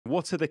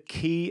what are the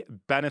key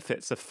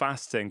benefits of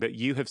fasting that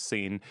you have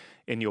seen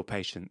in your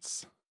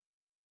patients?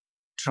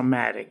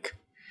 Traumatic.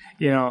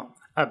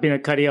 I've been a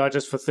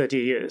cardiologist for 30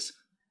 years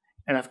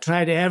and I've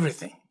tried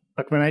everything.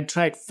 But when I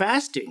tried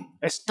fasting,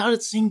 I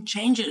started seeing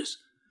changes.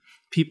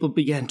 People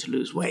began to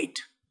lose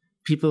weight.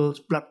 People's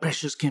blood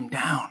pressures came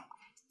down.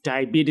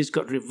 Diabetes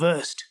got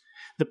reversed.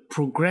 The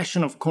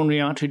progression of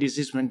coronary artery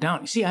disease went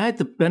down. You see, I had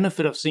the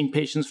benefit of seeing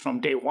patients from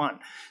day one.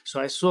 So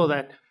I saw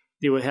that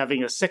they were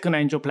having a second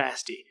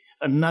angioplasty,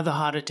 another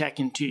heart attack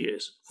in 2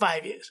 years,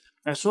 5 years.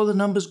 I saw the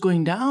numbers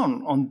going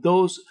down on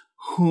those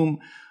whom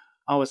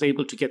I was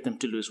able to get them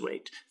to lose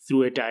weight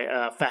through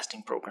a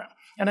fasting program.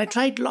 And I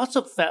tried lots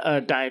of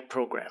diet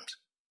programs.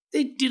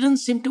 They didn't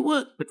seem to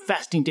work, but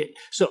fasting did.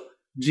 So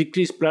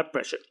decreased blood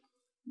pressure,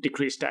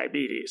 decreased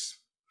diabetes,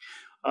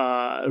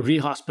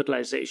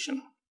 rehospitalization.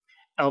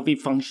 LV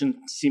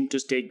function seemed to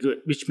stay good,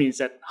 which means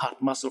that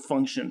heart muscle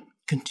function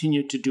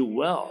continued to do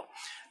well.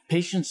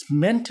 Patients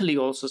mentally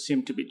also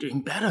seemed to be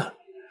doing better.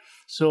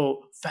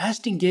 So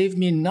fasting gave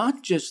me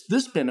not just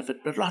this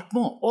benefit, but a lot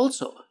more.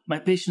 Also, my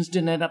patients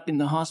didn't end up in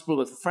the hospital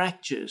with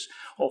fractures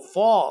or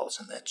falls,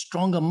 and they had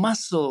stronger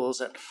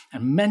muscles,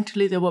 and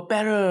mentally they were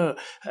better.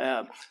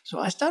 So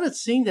I started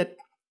seeing that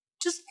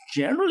just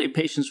generally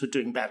patients were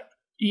doing better.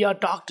 ER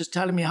doctors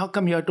telling me, how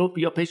come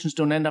your patients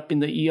don't end up in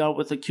the ER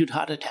with acute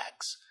heart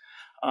attacks?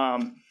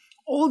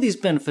 All these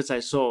benefits I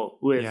saw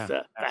with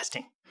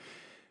fasting.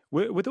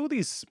 With all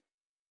these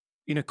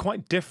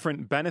quite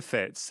different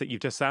benefits that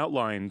you've just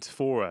outlined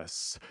for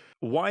us,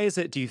 why is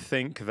it, do you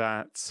think,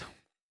 that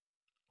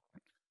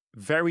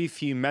very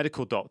few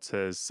medical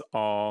doctors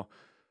are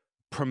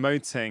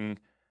promoting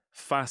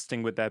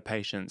fasting with their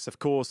patients? Of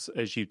course,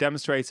 as you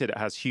demonstrated, it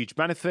has huge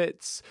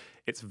benefits.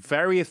 It's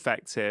very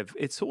effective.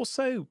 It's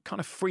also kind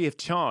of free of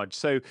charge.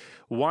 So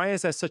why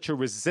is there such a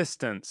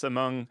resistance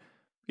among,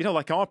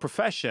 like our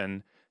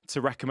profession, to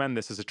recommend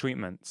this as a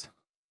treatment?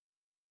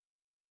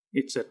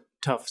 It's a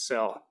tough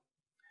sell.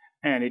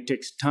 And it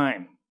takes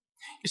time.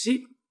 You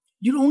see,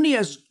 you're only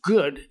as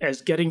good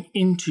as getting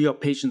into your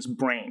patient's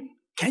brain.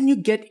 Can you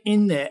get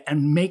in there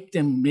and make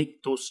them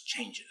make those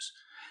changes?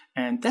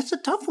 And that's a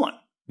tough one.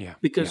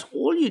 Because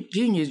all you're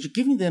doing is you're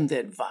giving them the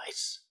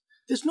advice.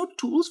 There's no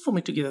tools for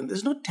me to give them.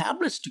 There's no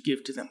tablets to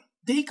give to them.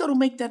 They got to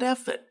make that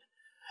effort.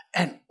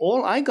 And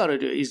all I got to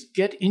do is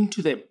get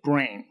into their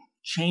brain,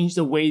 change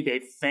the way they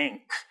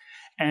think.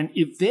 And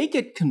if they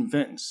get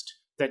convinced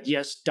that,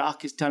 yes,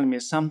 doc is telling me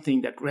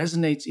something that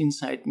resonates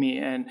inside me,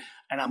 and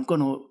I'm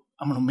gonna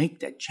make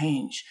that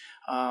change,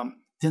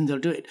 then they'll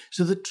do it.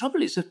 So the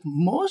trouble is that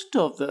most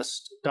of the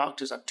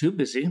doctors are too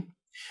busy.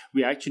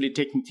 We're actually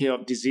taking care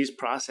of disease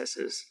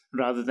processes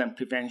rather than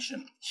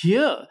prevention.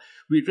 Here,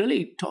 we're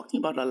really talking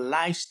about a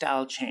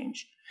lifestyle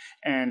change.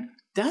 And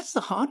that's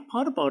the hard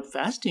part about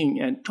fasting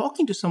and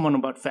talking to someone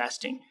about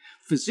fasting.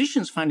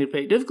 Physicians find it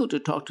very difficult to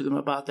talk to them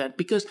about that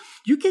because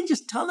you can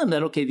just tell them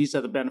that, okay, these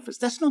are the benefits.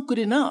 That's not good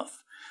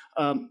enough.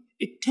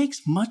 It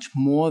takes much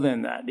more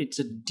than that. It's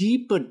a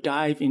deeper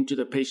dive into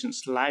the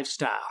patient's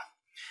lifestyle.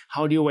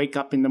 How do you wake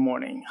up in the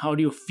morning? How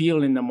do you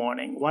feel in the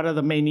morning? What are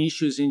the main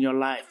issues in your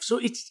life? So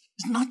it's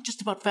not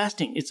just about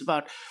fasting. It's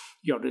about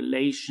your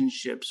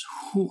relationships.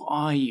 Who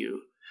are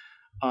you?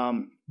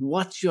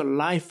 What's your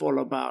life all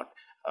about?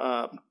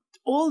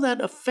 All that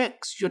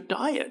affects your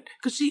diet.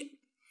 Because see,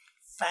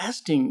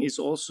 fasting is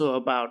also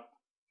about,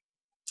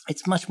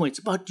 it's much more, it's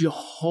about your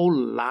whole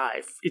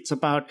life. It's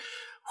about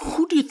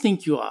who do you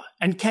think you are?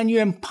 And can you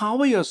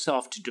empower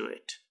yourself to do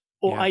it?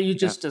 Or are you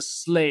just a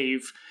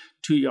slave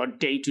to your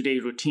day-to-day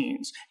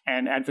routines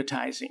and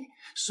advertising?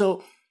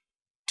 So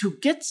to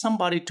get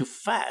somebody to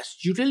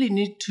fast, you really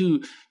need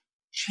to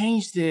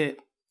change their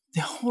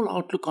whole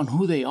outlook on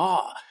who they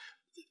are.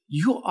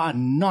 You are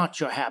not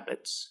your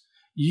habits.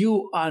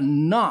 You are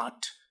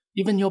not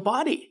even your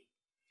body.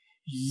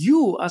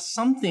 You are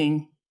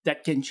something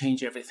that can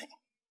change everything.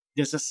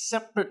 There's a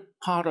separate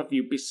part of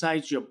you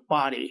besides your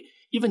body,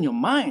 even your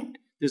mind.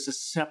 There's a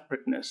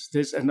separateness.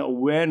 There's an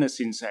awareness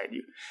inside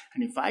you.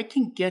 And if I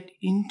can get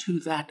into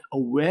that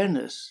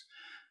awareness,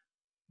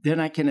 then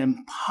I can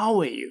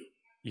empower you.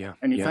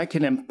 And if I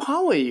can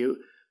empower you,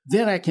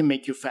 then I can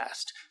make you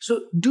fast.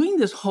 So doing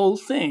this whole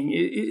thing,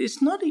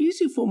 it's not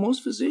easy for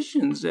most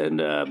physicians. And,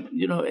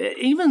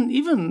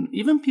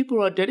 even people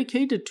who are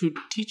dedicated to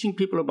teaching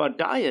people about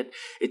diet,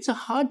 it's a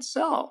hard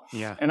sell.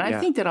 And I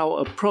think that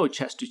our approach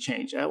has to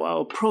change.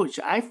 Our approach,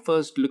 I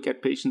first look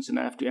at patients and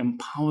I have to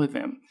empower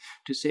them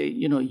to say,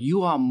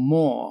 you are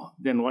more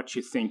than what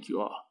you think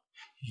you are.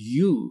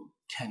 You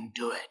can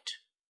do it.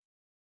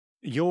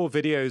 Your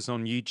videos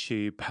on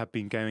YouTube have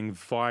been going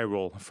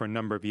viral for a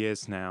number of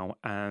years now.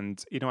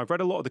 And, I've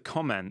read a lot of the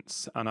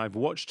comments and I've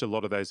watched a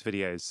lot of those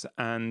videos.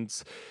 And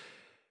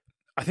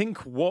I think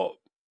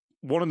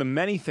one of the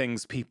many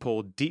things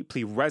people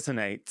deeply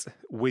resonate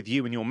with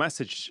you and your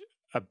message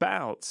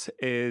about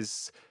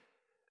is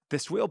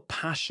this real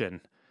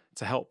passion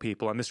to help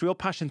people and this real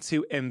passion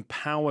to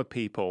empower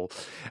people.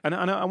 And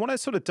I want to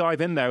sort of dive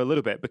in there a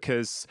little bit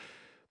because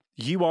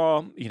you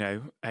are,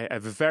 a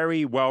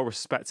very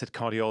well-respected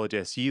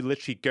cardiologist. You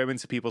literally go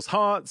into people's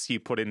hearts, you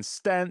put in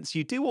stents,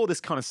 you do all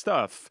this kind of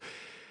stuff.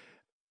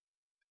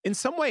 In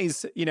some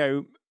ways,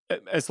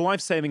 as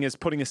life-saving as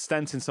putting a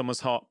stent in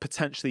someone's heart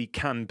potentially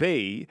can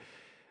be,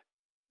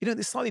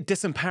 it's slightly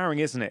disempowering,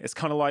 isn't it? It's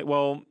kind of like,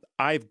 well,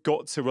 I've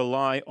got to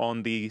rely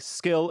on the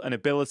skill and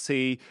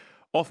ability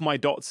of my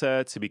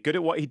doctor to be good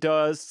at what he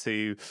does,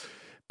 to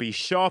be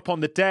sharp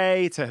on the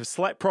day, to have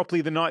slept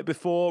properly the night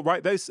before,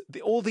 right?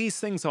 All these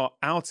things are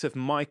out of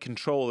my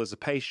control as a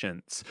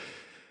patient.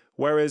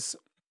 Whereas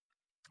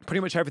pretty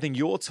much everything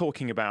you're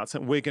talking about,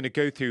 and we're going to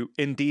go through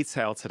in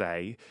detail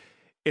today,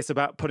 it's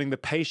about putting the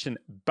patient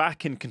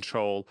back in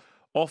control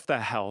of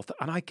their health,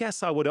 and I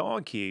guess I would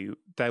argue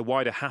their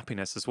wider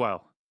happiness as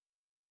well.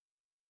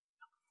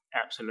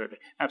 Absolutely,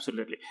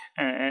 absolutely.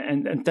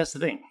 And that's the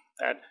thing,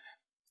 that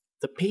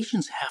the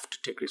patients have to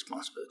take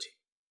responsibility,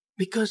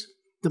 because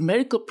the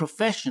medical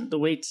profession, the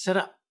way it's set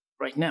up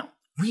right now,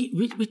 we're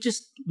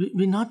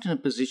not in a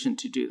position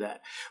to do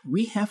that.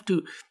 We have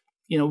to,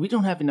 we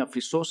don't have enough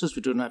resources,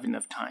 we don't have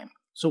enough time.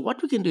 So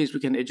what we can do is we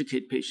can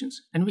educate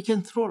patients, and we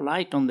can throw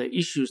light on the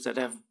issues that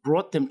have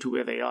brought them to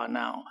where they are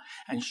now,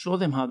 and show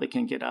them how they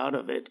can get out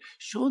of it,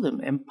 show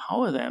them,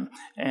 empower them,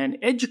 and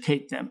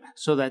educate them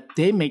so that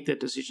they make their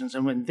decisions.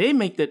 And when they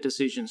make their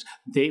decisions,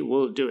 they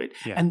will do it.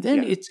 Yeah, and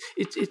then it's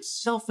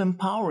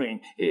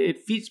self-empowering.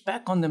 It feeds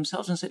back on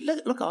themselves and says,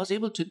 look, I was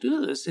able to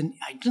do this, and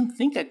I didn't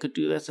think I could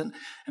do this. And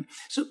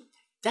so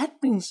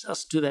that brings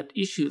us to that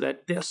issue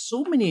that there are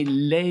so many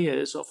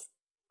layers of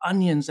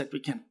onions that we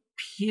can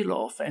peel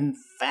off, and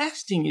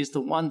fasting is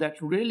the one that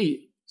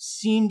really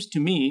seems to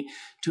me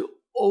to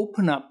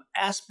open up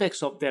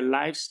aspects of their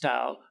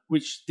lifestyle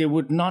which they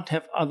would not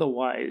have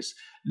otherwise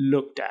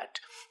looked at,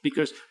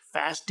 because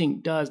fasting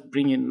does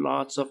bring in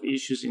lots of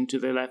issues into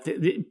their life.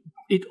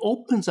 It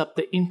opens up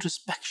the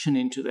introspection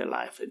into their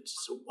life.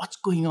 It's what's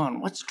going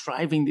on, what's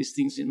driving these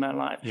things in my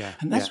life.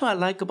 And that's what I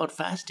like about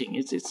fasting.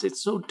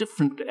 It's so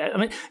different. I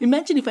mean,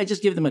 imagine if I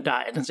just give them a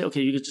diet and say, okay,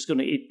 you're just going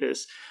to eat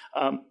this.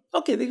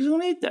 Okay, they're just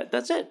going to eat that.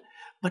 That's it.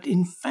 But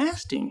in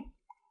fasting,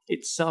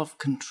 it's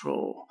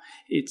self-control.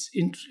 It's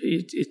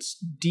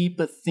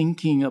deeper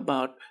thinking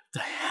about the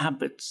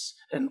habits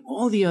and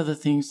all the other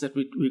things that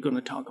we're going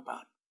to talk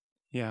about.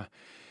 Yeah.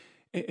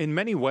 In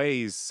many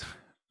ways,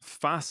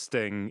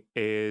 fasting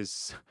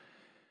is,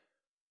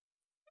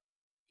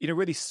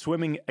 really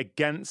swimming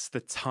against the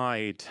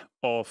tide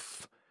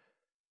of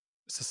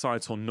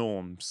societal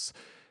norms,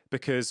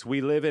 because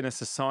we live in a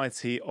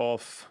society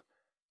of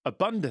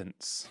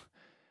abundance.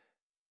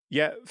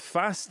 Yet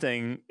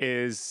fasting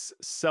is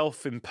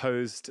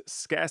self-imposed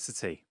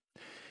scarcity.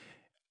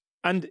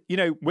 And,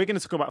 we're going to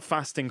talk about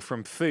fasting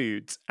from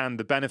food and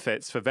the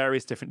benefits for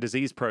various different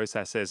disease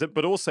processes,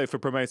 but also for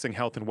promoting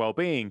health and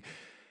well-being.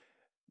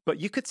 But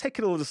you could take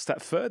it a little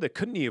step further,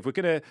 couldn't you? If we're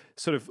going to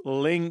sort of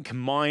link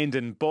mind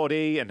and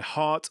body and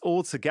heart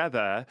all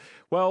together,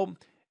 well,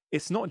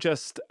 it's not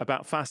just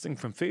about fasting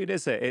from food,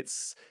 is it?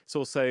 It's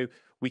also,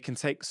 we can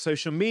take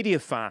social media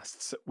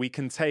fasts, we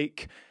can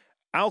take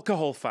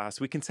alcohol fast,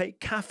 we can take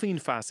caffeine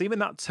fast. Even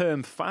that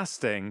term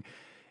fasting,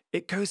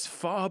 it goes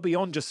far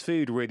beyond just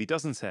food, really,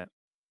 doesn't it?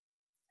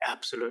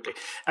 Absolutely.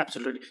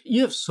 Absolutely.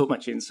 You have so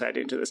much insight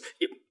into this.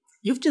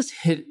 You've just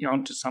hit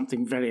onto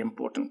something very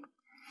important.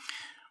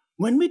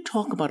 When we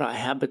talk about our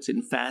habits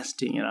in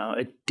fasting and our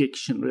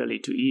addiction really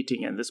to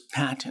eating and this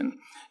pattern,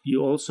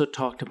 you also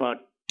talked about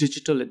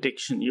digital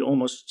addiction.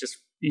 You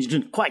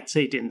didn't quite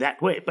say it in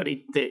that way, but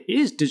there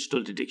is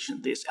digital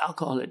addiction, there's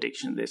alcohol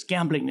addiction, there's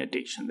gambling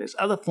addiction, there's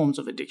other forms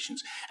of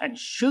addictions, and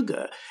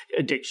sugar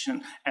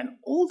addiction. And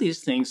all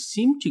these things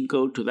seem to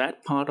go to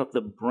that part of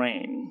the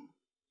brain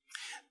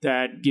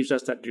that gives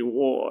us that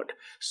reward.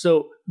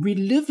 So we're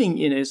living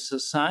in a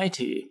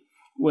society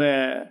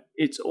where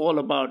it's all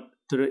about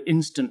the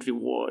instant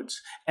rewards.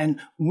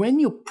 And when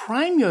you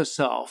prime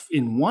yourself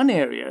in one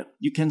area,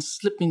 you can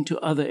slip into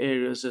other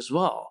areas as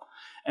well.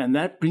 And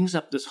that brings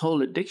up this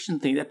whole addiction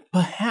thing, that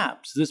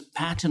perhaps this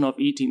pattern of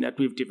eating that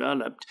we've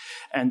developed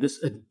and this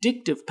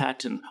addictive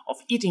pattern of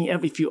eating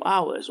every few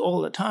hours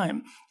all the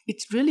time,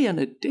 it's really an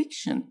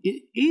addiction.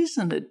 It is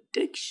an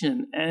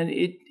addiction, and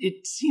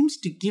it seems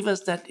to give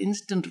us that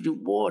instant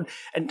reward.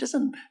 And it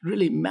doesn't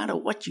really matter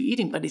what you're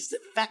eating, but it's the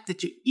fact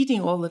that you're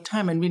eating all the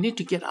time, and we need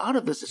to get out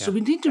of this. Yeah. So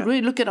we need to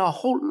really look at our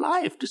whole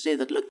life to say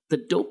that, look, the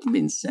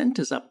dopamine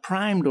centers are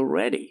primed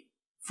already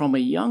from a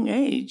young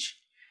age.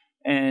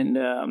 And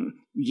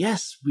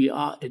yes, we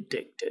are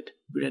addicted.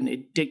 We're an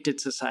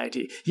addicted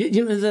society.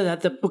 You know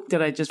the book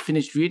that I just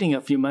finished reading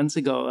a few months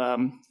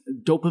ago,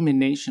 Dopamine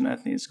Nation, I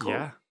think it's called.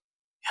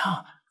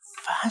 Yeah,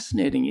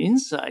 fascinating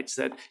insights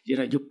that,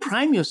 you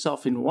prime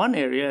yourself in one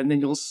area and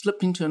then you'll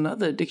slip into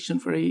another addiction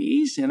very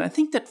easy. And I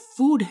think that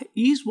food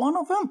is one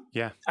of them.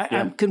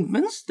 I'm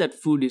convinced that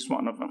food is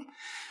one of them.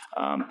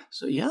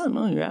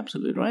 You're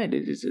absolutely right.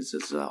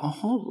 It's a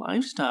whole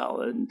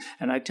lifestyle.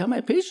 And I tell my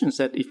patients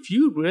that if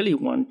you really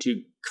want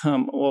to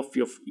come off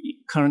your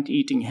current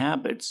eating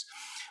habits,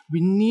 we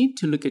need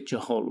to look at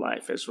your whole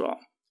life as well.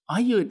 Are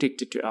you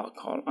addicted to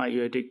alcohol? Are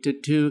you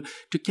addicted to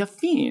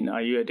caffeine?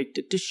 Are you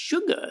addicted to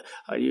sugar?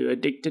 Are you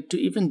addicted to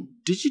even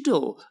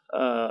digital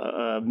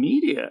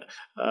media?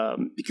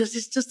 Because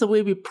it's just the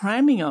way we're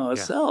priming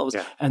ourselves.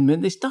 Yeah. And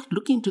when they start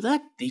looking into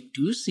that, they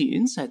do see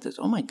insights that,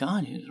 oh my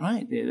God, he's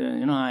right.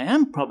 I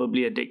am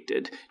probably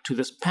addicted to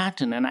this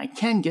pattern and I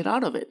can't get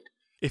out of it.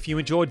 If you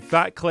enjoyed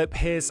that clip,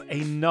 here's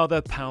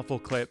another powerful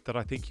clip that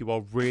I think you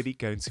are really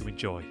going to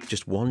enjoy.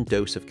 Just one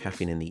dose of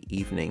caffeine in the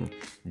evening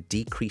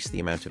decreased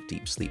the amount of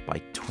deep sleep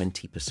by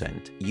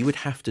 20%. You would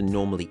have to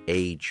normally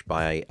age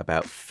by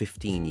about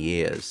 15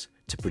 years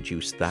to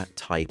produce that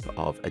type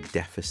of a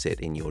deficit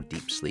in your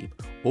deep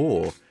sleep.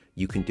 Or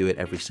you can do it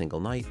every single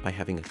night by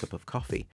having a cup of coffee.